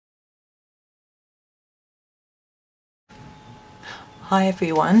Hi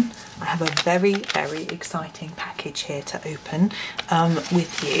everyone, I have a very exciting package here to open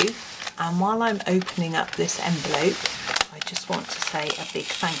with you, and while I'm opening up this envelope I just want to say a big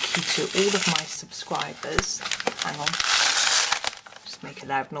thank you to all of my subscribers. Hang on, just make a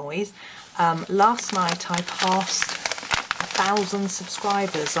loud noise. Last night I passed 1,000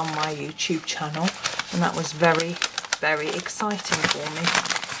 subscribers on my YouTube channel and that was very exciting for me,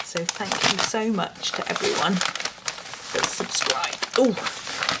 so thank you so much to everyone that subscribed. Oh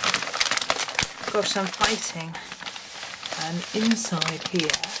gosh, I'm fighting. And inside here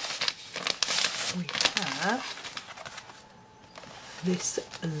we have this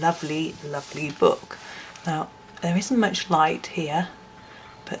lovely book. Now there isn't much light here,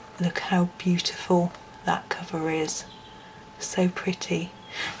 but look how beautiful that cover is, so pretty.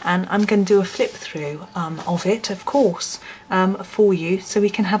 And I'm going to do a flip through of it, of course, for you, so we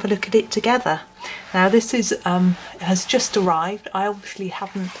can have a look at it together. Now this is has just arrived. I obviously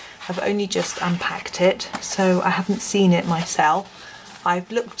have only just unpacked it, so I haven't seen it myself. I've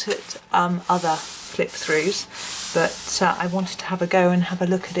looked at other flip throughs, but I wanted to have a go and have a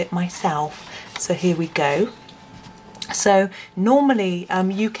look at it myself. So here we go. So normally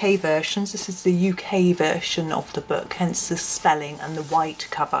UK versions, this is the UK version of the book, hence the spelling and the white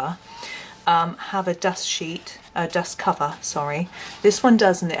cover, have a dust cover, sorry. This one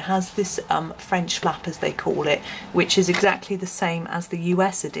doesn't. It has this French flap, as they call it, which is exactly the same as the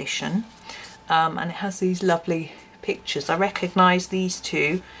US edition, and it has these lovely pictures. I recognise these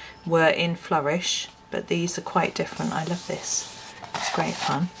two were in Flourish, but these are quite different. I love this. It's great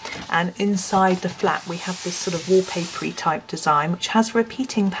fun. And inside the flap we have this sort of wallpapery type design which has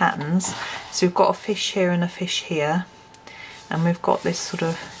repeating patterns. So we've got a fish here and a fish here, and we've got this sort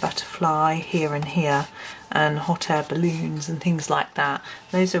of butterfly here and here, and hot air balloons and things like that.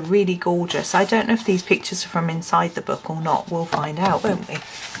 Those are really gorgeous. I don't know if these pictures are from inside the book or not. We'll find out, won't we?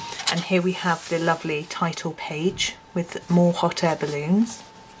 And here we have the lovely title page with more hot air balloons.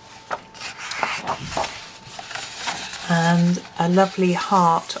 And a lovely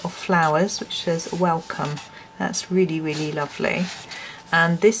heart of flowers which says welcome. That's really lovely.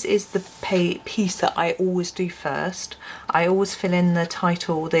 And this is the piece that I always do first. I always fill in the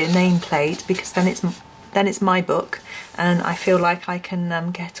title, the nameplate, because then it's my book and I feel like I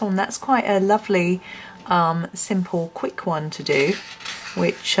can get on. That's quite a lovely simple quick one to do,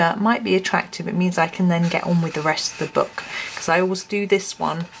 which might be attractive. It means I can then get on with the rest of the book, because I always do this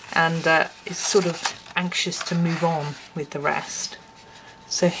one and it's sort of anxious to move on with the rest.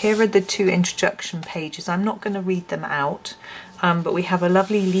 So here are the two introduction pages. I'm not going to read them out, but we have a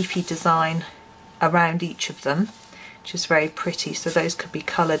lovely leafy design around each of them, which is very pretty. So those could be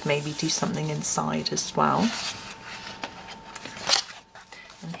coloured, maybe do something inside as well.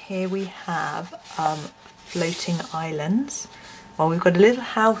 And here we have floating islands. Well, we've got a little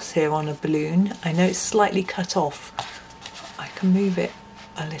house here on a balloon. I know it's slightly cut off. I can move it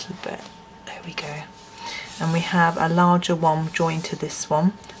a little bit. There we go. And we have a larger one joined to this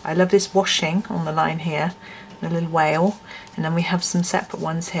one. I love this washing on the line here, and a little whale. And then we have some separate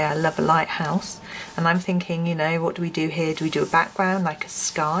ones here. I love a lighthouse. And I'm thinking, you know, what do we do here? Do we do a background like a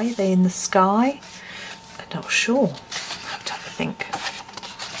sky? Are they in the sky? I'm not sure. I have to have a think.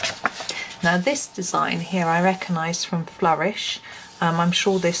 Now this design here I recognise from Flourish. I'm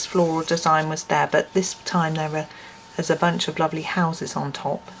sure this floral design was there, but this time there's a bunch of lovely houses on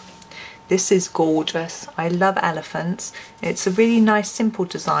top. This is gorgeous. I love elephants. It's a really nice simple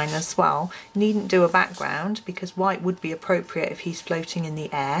design as well. Needn't do a background because white would be appropriate if he's floating in the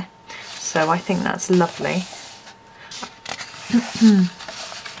air. So I think that's lovely.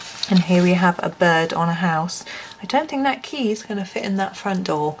 And here we have a bird on a house. I don't think that key is going to fit in that front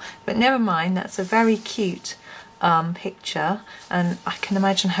door, but never mind, that's a very cute picture, and I can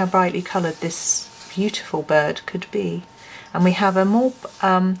imagine how brightly coloured this beautiful bird could be. And we have a more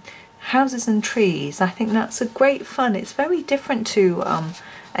houses and trees. I think that's a great fun. It's very different to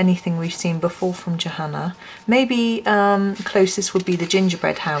anything we've seen before from Johanna. Maybe closest would be the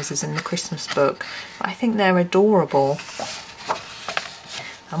gingerbread houses in the Christmas book. I think they're adorable.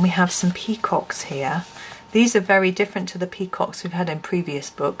 And we have some peacocks here. These are very different to the peacocks we've had in previous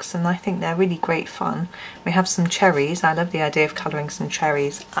books, and I think they're really great fun. We have some cherries. I love the idea of colouring some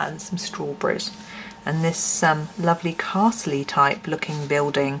cherries and some strawberries. And this lovely castle-y type looking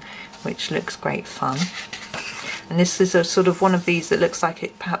building, which looks great fun. And this is a sort of one of these that looks like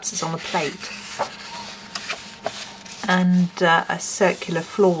it perhaps is on a plate. And a circular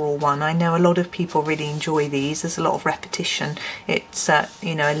floral one. I know a lot of people really enjoy these. There's a lot of repetition. It's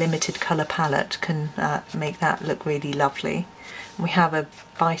you know, a limited colour palette can make that look really lovely. We have a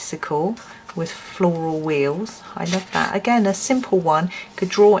bicycle with floral wheels. I love that. Again, a simple one. You could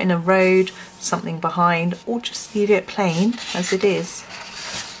draw in a road, something behind, or just leave it plain as it is.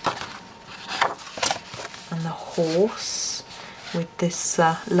 And the horse with this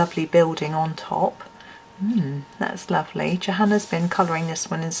lovely building on top. That's lovely. Johanna's been colouring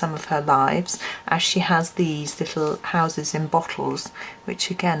this one in some of her lives, as she has these little houses in bottles, which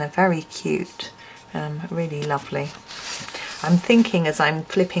again are very cute. Really lovely. I'm thinking as I'm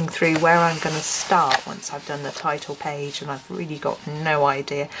flipping through where I'm going to start once I've done the title page, and I've really got no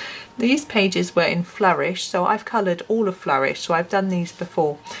idea. These pages were in Flourish, so I've coloured all of Flourish, so I've done these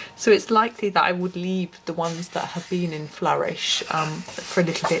before. So it's likely that I would leave the ones that have been in Flourish for a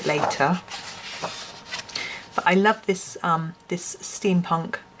little bit later. But I love this this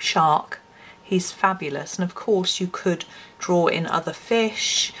steampunk shark. He's fabulous, and of course you could draw in other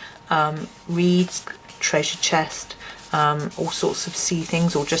fish, reeds, treasure chest, all sorts of sea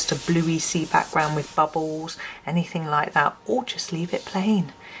things, or just a bluey sea background with bubbles, anything like that, or just leave it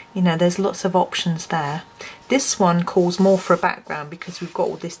plain. You know, there's lots of options there. This one calls more for a background because we've got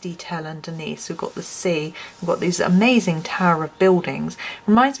all this detail underneath. So we've got the sea, we've got these amazing tower of buildings.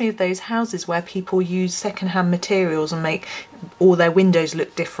 Reminds me of those houses where people use second-hand materials and make all their windows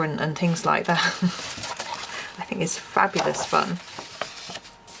look different and things like that. I think it's fabulous fun.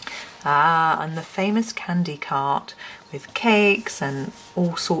 And the famous candy cart with cakes and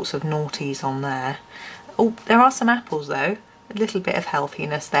all sorts of naughties on there. Oh, there are some apples though. A little bit of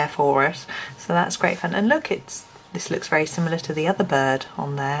healthiness there for us, so that's great fun. And look, this looks very similar to the other bird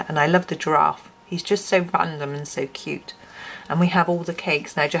on there, and I love the giraffe. He's just so random and so cute. And we have all the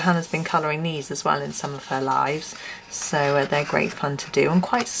cakes. Now Johanna's been colouring these as well in some of her lives, so they're great fun to do, and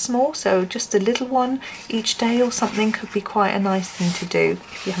quite small, so just a little one each day or something could be quite a nice thing to do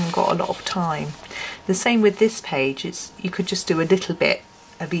if you haven't got a lot of time. The same with this page. You could just do a little bit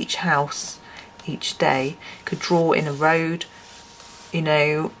of each house each day. You could draw in a road, you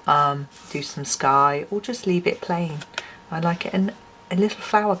know, do some sky, or just leave it plain. I like it. And a little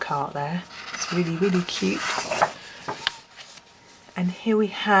flower cart there. It's really, really cute. And here we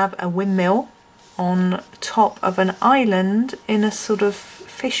have a windmill on top of an island in a sort of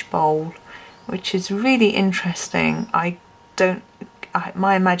fish bowl, which is really interesting.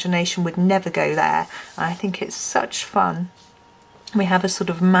 My imagination would never go there. I think it's such fun. We have a sort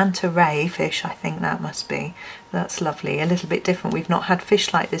of manta ray fish, I think that must be. That's lovely, a little bit different. We've not had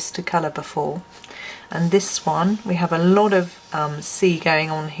fish like this to colour before. And this one, we have a lot of sea going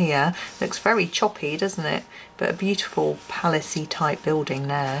on here. Looks very choppy, doesn't it? But a beautiful palacey type building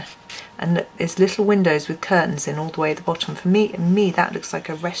there. And there's little windows with curtains in all the way at the bottom. For me, that looks like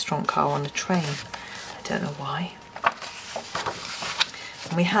a restaurant car on a train. I don't know why.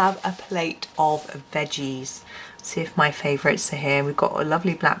 And we have a plate of veggies. See if my favourites are here. We've got a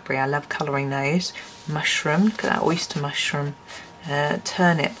lovely blackberry, I love colouring those. Mushroom, look at that oyster mushroom.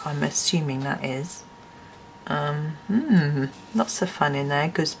 Turnip, I'm assuming that is. Lots of fun in there.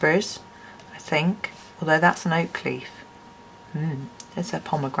 Gooseberries, I think. Although that's an oak leaf. There's a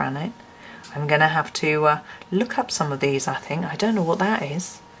pomegranate. I'm going to have to look up some of these, I think. I don't know what that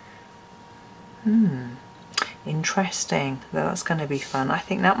is. Interesting. That's going to be fun. I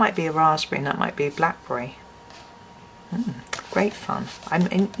think that might be a raspberry and that might be a blackberry. Great fun.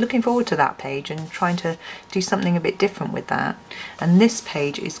 I'm looking forward to that page and trying to do something a bit different with that. And this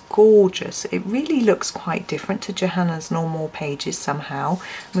page is gorgeous. It really looks quite different to Johanna's normal pages somehow.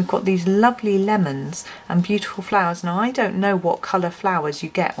 We've got these lovely lemons and beautiful flowers. Now I don't know what colour flowers you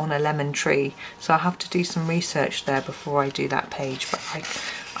get on a lemon tree, so I'll have to do some research there before I do that page. But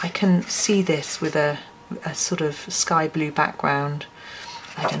I can see this with a sort of sky blue background.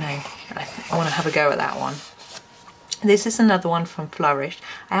 I don't know. I want to have a go at that one. This is another one from Flourish.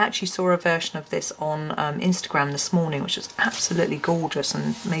 I actually saw a version of this on Instagram this morning, which was absolutely gorgeous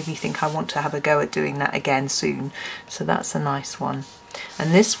and made me think I want to have a go at doing that again soon. So that's a nice one.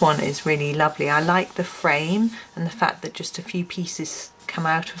 And this one is really lovely. I like the frame and the fact that just a few pieces come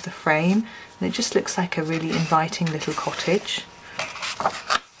out of the frame. And it just looks like a really inviting little cottage.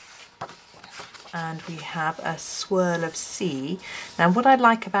 And we have a swirl of sea. Now what I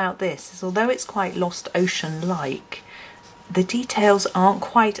like about this is, although it's quite Lost Ocean-like, the details aren't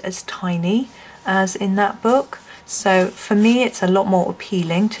quite as tiny as in that book. So for me it's a lot more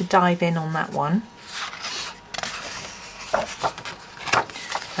appealing to dive in on that one.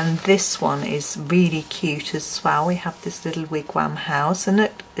 And this one is really cute as well. We have this little wigwam house, and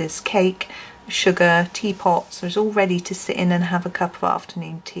look, there's cake, sugar, teapots. There's all ready to sit in and have a cup of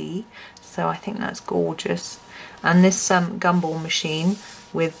afternoon tea. So I think that's gorgeous. And this gumball machine,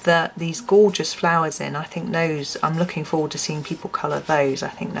 with these gorgeous flowers in. I think those, I'm looking forward to seeing people colour those. I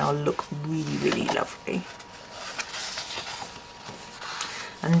think they'll look really, really lovely.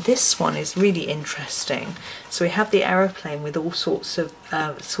 And this one is really interesting. So we have the aeroplane with all sorts of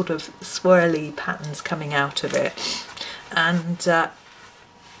sort of swirly patterns coming out of it. And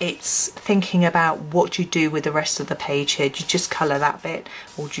it's thinking about what you do with the rest of the page here. Do you just colour that bit,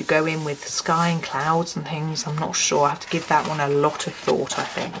 or do you go in with sky and clouds and things? I'm not sure. I have to give that one a lot of thought, I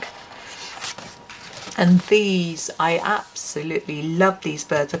think. And these, I absolutely love these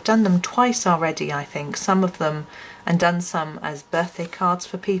birds. I've done them twice already, I think, some of them, and done some as birthday cards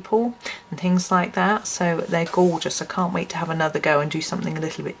for people and things like that. So they're gorgeous. I can't wait to have another go and do something a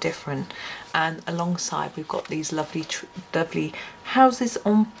little bit different. And alongside we've got these lovely houses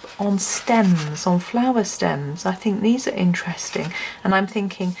on stems, on flower stems. I think these are interesting. And I'm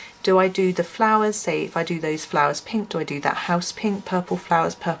thinking, do I do the flowers, say if I do those flowers pink, do I do that house pink, purple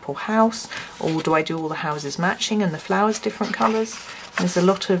flowers, purple house, or do I do all the houses matching and the flowers different colours? There's a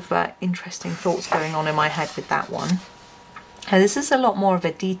lot of interesting thoughts going on in my head with that one. And this is a lot more of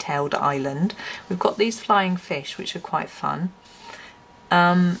a detailed island. We've got these flying fish, which are quite fun.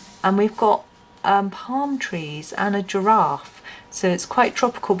 And we've got palm trees and a giraffe. So it's quite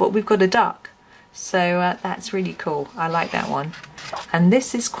tropical, but we've got a duck. So that's really cool. I like that one. And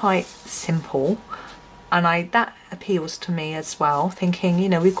this is quite simple. And that appeals to me as well, thinking, you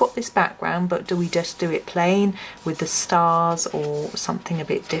know, we've got this background, but do we just do it plain with the stars or something a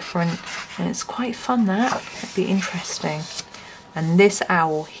bit different? And it's quite fun, that. It'd be interesting. And this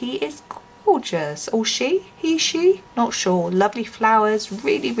owl, he is gorgeous. Or she? He, she? Not sure. Lovely flowers,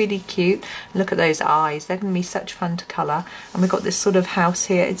 really, really cute. Look at those eyes. They're going to be such fun to colour. And we've got this sort of house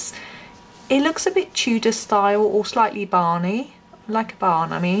here. It looks a bit Tudor style or slightly barny. Like a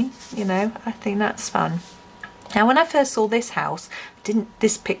barn, I mean, you know, I think that's fun. Now when I first saw this house,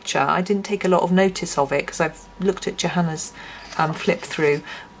 this picture, I didn't take a lot of notice of it because I've looked at Johanna's flip through,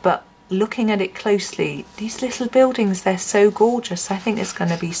 but looking at it closely, these little buildings, they're so gorgeous. I think it's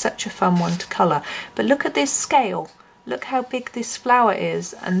going to be such a fun one to colour. But look at this scale. Look how big this flower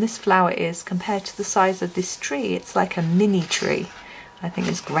is, and this flower is compared to the size of this tree. It's like a mini tree. I think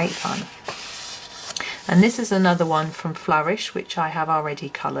it's great fun. And this is another one from Flourish, which I have already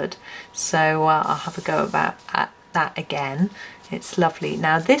coloured. So I'll have a go at that again. It's lovely.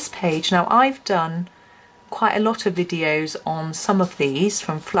 Now this page, now I've done quite a lot of videos on some of these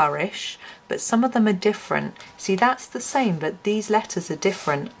from Flourish, but some of them are different. See, that's the same, but these letters are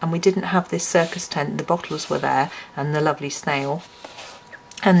different, and we didn't have this circus tent. The bottles were there, and the lovely snail,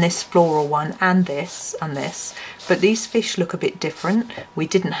 and this floral one, and this, but these fish look a bit different. We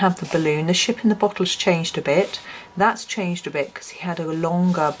didn't have the balloon. The ship in the bottles changed a bit. That's changed a bit because he had a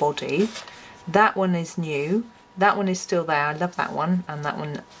longer body. That one is new. That one is still there. I love that one, and that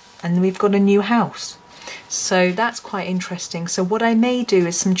one. And we've got a new house. So that's quite interesting. So what I may do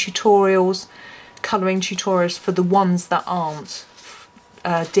is some tutorials, colouring tutorials for the ones that aren't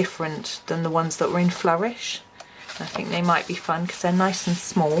different than the ones that were in Flourish. I think they might be fun because they're nice and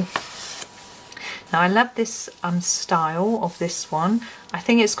small. Now I love this style of this one. I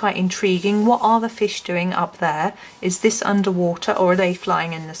think it's quite intriguing. What are the fish doing up there? Is this underwater or are they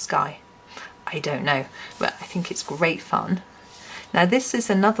flying in the sky? I don't know, but I think it's great fun. Now this is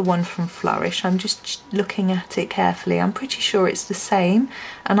another one from Flourish. I'm just looking at it carefully. I'm pretty sure it's the same,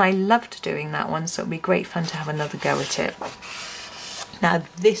 and I loved doing that one, so it'll be great fun to have another go at it. Now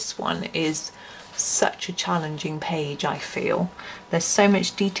this one is such a challenging page, I feel. There's so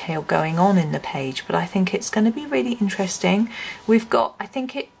much detail going on in the page, but I think it's going to be really interesting. I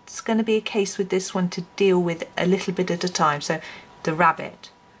think it's going to be a case with this one to deal with a little bit at a time. So the rabbit,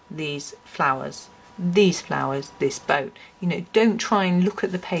 these flowers, this boat, you know, don't try and look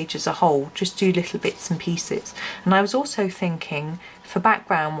at the page as a whole, just do little bits and pieces. And I was also thinking, for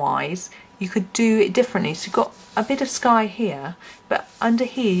background wise, you could do it differently. So you've got a bit of sky here, but under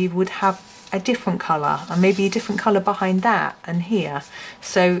here you would have a different colour, and maybe a different colour behind that and here.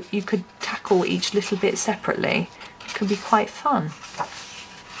 So you could tackle each little bit separately. It could be quite fun.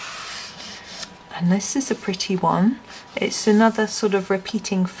 And this is a pretty one. It's another sort of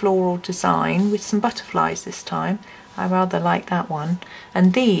repeating floral design with some butterflies this time. I rather like that one.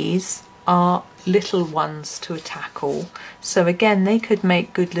 And these are little ones to tackle. So again, they could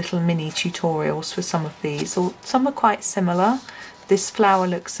make good little mini tutorials for some of these, or some are quite similar. This flower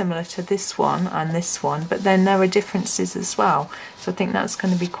looks similar to this one and this one, but then there are differences as well. So I think that's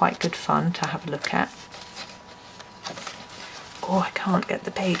going to be quite good fun to have a look at. Oh, I can't get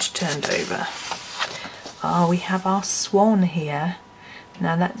the page turned over. Oh, we have our swan here.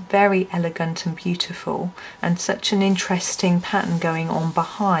 Now that's very elegant and beautiful, and such an interesting pattern going on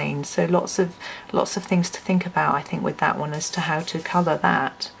behind. So lots of things to think about, I think, with that one as to how to colour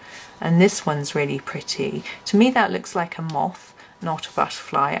that. And this one's really pretty. To me that looks like a moth, not a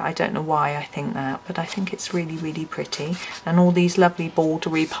butterfly. I don't know why I think that, but I think it's really, really pretty. And all these lovely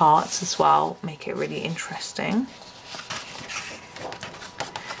bordery parts as well make it really interesting.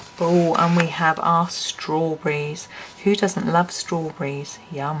 Oh, and we have our strawberries. Who doesn't love strawberries?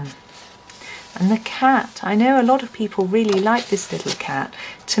 Yum. And the cat. I know a lot of people really like this little cat.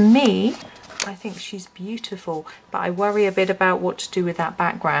 To me, I think she's beautiful, but I worry a bit about what to do with that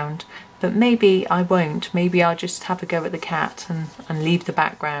background. But maybe I won't. Maybe I'll just have a go at the cat and leave the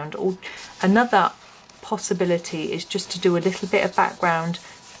background. Or another possibility is just to do a little bit of background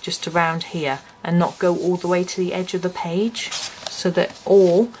just around here and not go all the way to the edge of the page, so that,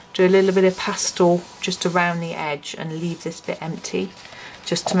 or do a little bit of pastel just around the edge and leave this bit empty,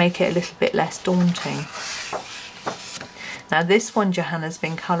 just to make it a little bit less daunting. Now this one Johanna's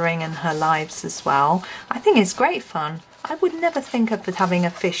been colouring in her lives as well. I think it's great fun. I would never think of having a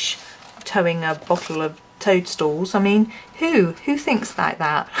fish towing a bottle of toadstools. I mean, who thinks like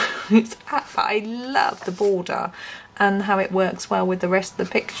that? But I love the border and how it works well with the rest of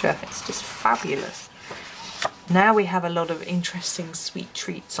the picture. It's just fabulous. Now we have a lot of interesting sweet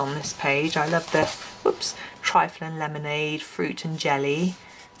treats on this page. I love the, trifle and lemonade, fruit and jelly,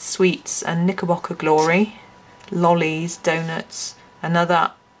 sweets and Knickerbocker Glory, lollies, donuts,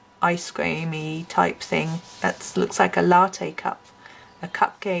 another ice creamy type thing that looks like a latte cup, a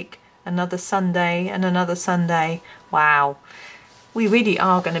cupcake, another sundae and another sundae. Wow, we really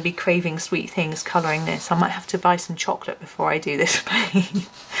are going to be craving sweet things colouring this. I might have to buy some chocolate before I do this page.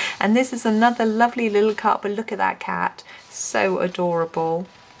 And this is another lovely little cup, but look at that cat, so adorable.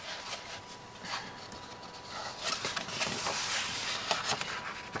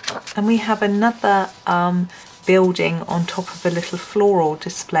 And we have another building on top of a little floral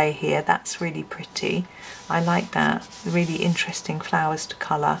display here. That's really pretty. I like that. Really interesting flowers to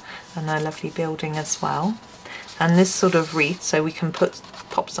colour, and a lovely building as well. And this sort of wreath, so we can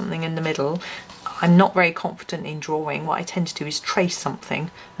pop something in the middle. I'm not very confident in drawing. What I tend to do is trace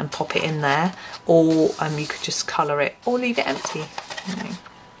something and pop it in there, or you could just colour it or leave it empty.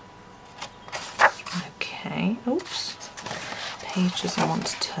 Okay, oops, page doesn't want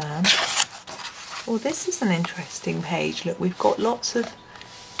to turn. Oh, this is an interesting page. Look, we've got lots of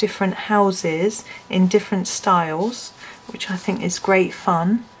different houses in different styles, which I think is great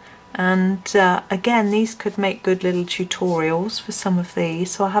fun. And again, these could make good little tutorials for some of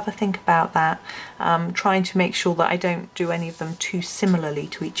these, so I'll have a think about that, trying to make sure that I don't do any of them too similarly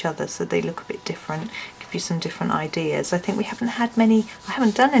to each other, so they look a bit different, give you some different ideas. I think we haven't had many, I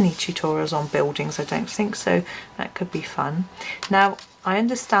haven't done any tutorials on buildings, I don't think, so that could be fun. Now I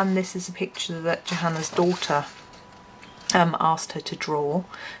understand this is a picture that Johanna's daughter asked her to draw,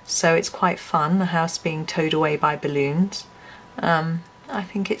 so it's quite fun, a house being towed away by balloons. I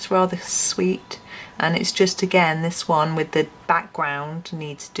think it's rather sweet, and it's just, again, this one with the background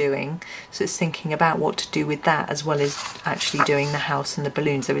needs doing, so it's thinking about what to do with that as well as actually doing the house and the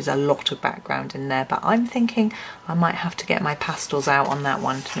balloons. There is a lot of background in there, but I'm thinking I might have to get my pastels out on that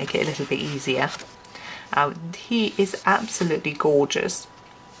one to make it a little bit easier. He is absolutely gorgeous.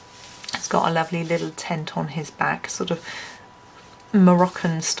 He's got a lovely little tent on his back, sort of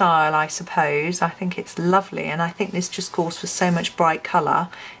Moroccan style, I suppose. I think it's lovely, and I think this just calls for so much bright colour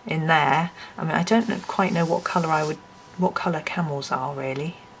in there. I mean, I don't quite know what colour camels are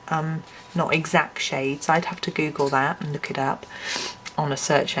really. Not exact shades. I'd have to Google that and look it up on a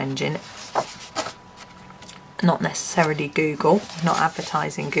search engine. Not necessarily Google, not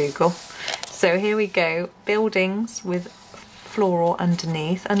advertising Google. So here we go, buildings with floral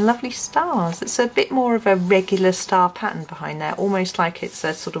underneath and lovely stars. It's a bit more of a regular star pattern behind there, almost like it's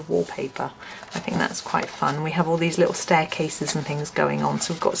a sort of wallpaper. I think that's quite fun. We have all these little staircases and things going on,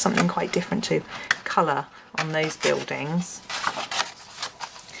 so we've got something quite different to colour on those buildings.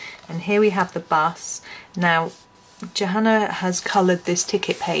 And here we have the bus. Now Johanna has coloured this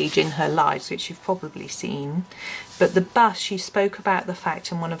ticket page in her lives, which you've probably seen, but the bus, she spoke about the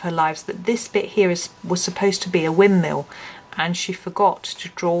fact in one of her lives that this bit here was supposed to be a windmill, and she forgot to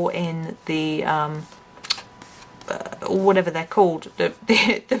draw in the whatever they're called, the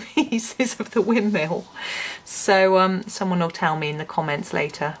pieces of the windmill. So someone will tell me in the comments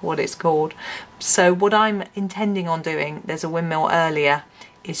later what it's called. So what I'm intending on doing, there's a windmill earlier,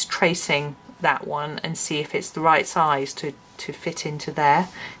 is tracing that one and see if it's the right size to fit into there,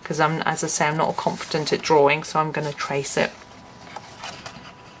 because as I say, I'm not confident at drawing, so I'm going to trace it.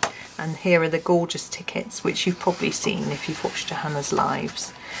 And here are the gorgeous tickets, which you've probably seen if you've watched Johanna's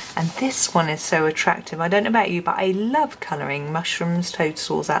lives. And this one is so attractive. I don't know about you, but I love colouring mushrooms,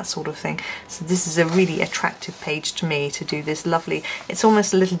 toadstools, that sort of thing. So this is a really attractive page to me to do this lovely, it's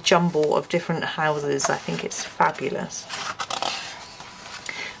almost a little jumble of different houses. I think it's fabulous.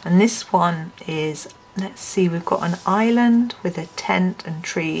 And this one is, let's see, we've got an island with a tent and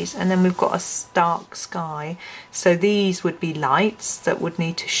trees, and then we've got a dark sky. So these would be lights that would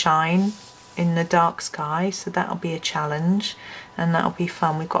need to shine in the dark sky, so that'll be a challenge and that'll be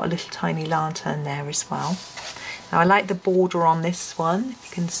fun. We've got a little tiny lantern there as well. Now I like the border on this one, if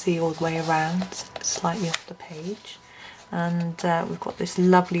you can see all the way around, slightly off the page. And we've got this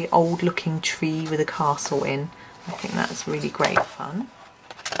lovely old looking tree with a castle in. I think that's really great fun.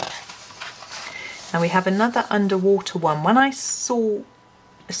 And we have another underwater one. When I seen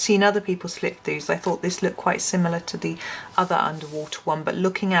other people slip these, I thought this looked quite similar to the other underwater one, but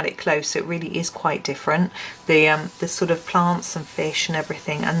looking at it close, it really is quite different. The sort of plants and fish and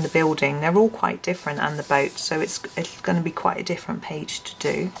everything, and the building, they're all quite different, and the boat, so it's going to be quite a different page to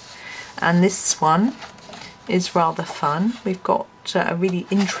do. And this one is rather fun. We've got a really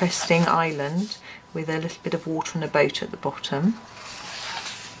interesting island with a little bit of water and a boat at the bottom.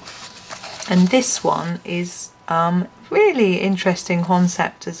 And this one is really interesting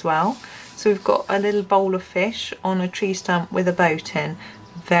concept as well. So we've got a little bowl of fish on a tree stump with a boat in.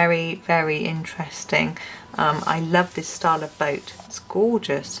 Very, very interesting. I love this style of boat. It's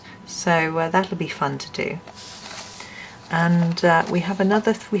gorgeous. So that'll be fun to do. And we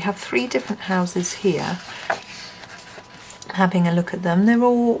have 3 different houses here. Having a look at them, they're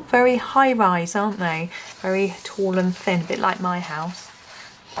all very high rise, aren't they? Very tall and thin, a bit like my house.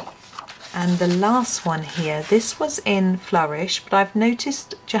 And the last one here, this was in Flourish, but I've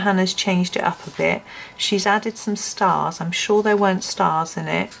noticed Johanna's changed it up a bit. She's added some stars. I'm sure there weren't stars in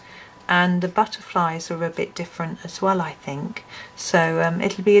it. And the butterflies are a bit different as well, I think. So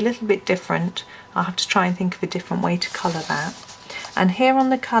it'll be a little bit different. I'll have to try and think of a different way to colour that. And here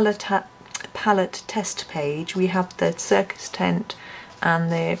on the colour palette test page, we have the circus tent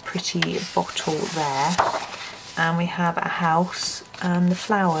and the pretty bottle there. And we have a house and the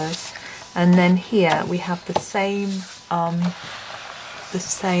flowers. And then here we have the same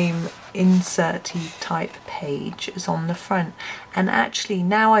inserty type page as on the front. And actually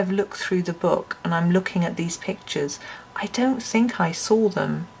now I've looked through the book and I'm looking at these pictures, I don't think I saw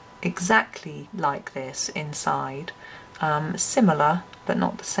them exactly like this inside. Similar but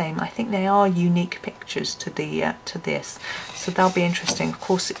not the same. I think they are unique pictures to the to this, so they'll be interesting. Of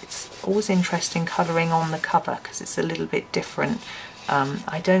course, it's always interesting colouring on the cover because it's a little bit different.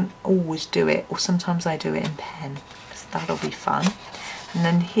 I don't always do it, or sometimes I do it in pen, so that'll be fun. And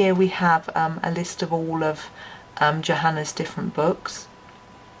then here we have a list of all of Johanna's different books.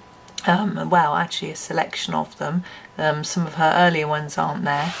 Well, actually a selection of them. Some of her earlier ones aren't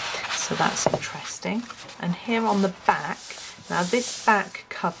there, so that's interesting. And here on the back, now this back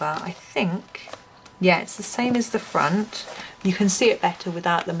cover, I think, yeah, it's the same as the front. You can see it better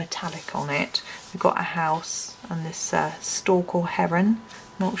without the metallic on it. We've got a house and this stork or heron,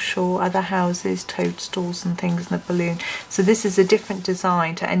 not sure, other houses, toadstools and things, and a balloon. So this is a different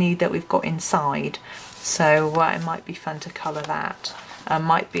design to any that we've got inside. So it might be fun to colour that.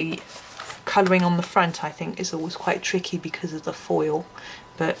 Might be colouring on the front, I think, is always quite tricky because of the foil.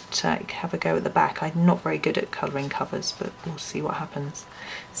 But have a go at the back. I'm not very good at colouring covers, but we'll see what happens.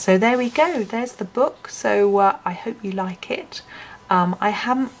 So there we go, there's the book. So I hope you like it.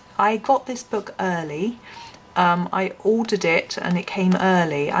 I got this book early. I ordered it and it came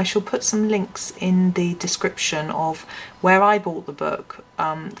early. I shall put some links in the description of where I bought the book,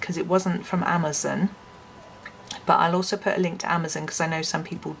 because it wasn't from Amazon. But I'll also put a link to Amazon because I know some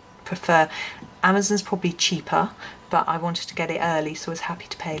people prefer Amazon's probably cheaper, but I wanted to get it early, so I was happy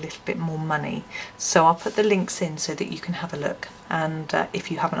to pay a little bit more money. So I'll put the links in so that you can have a look, and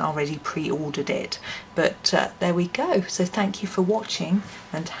if you haven't already pre-ordered it. But there we go. So thank you for watching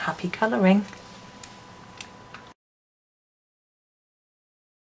and happy colouring.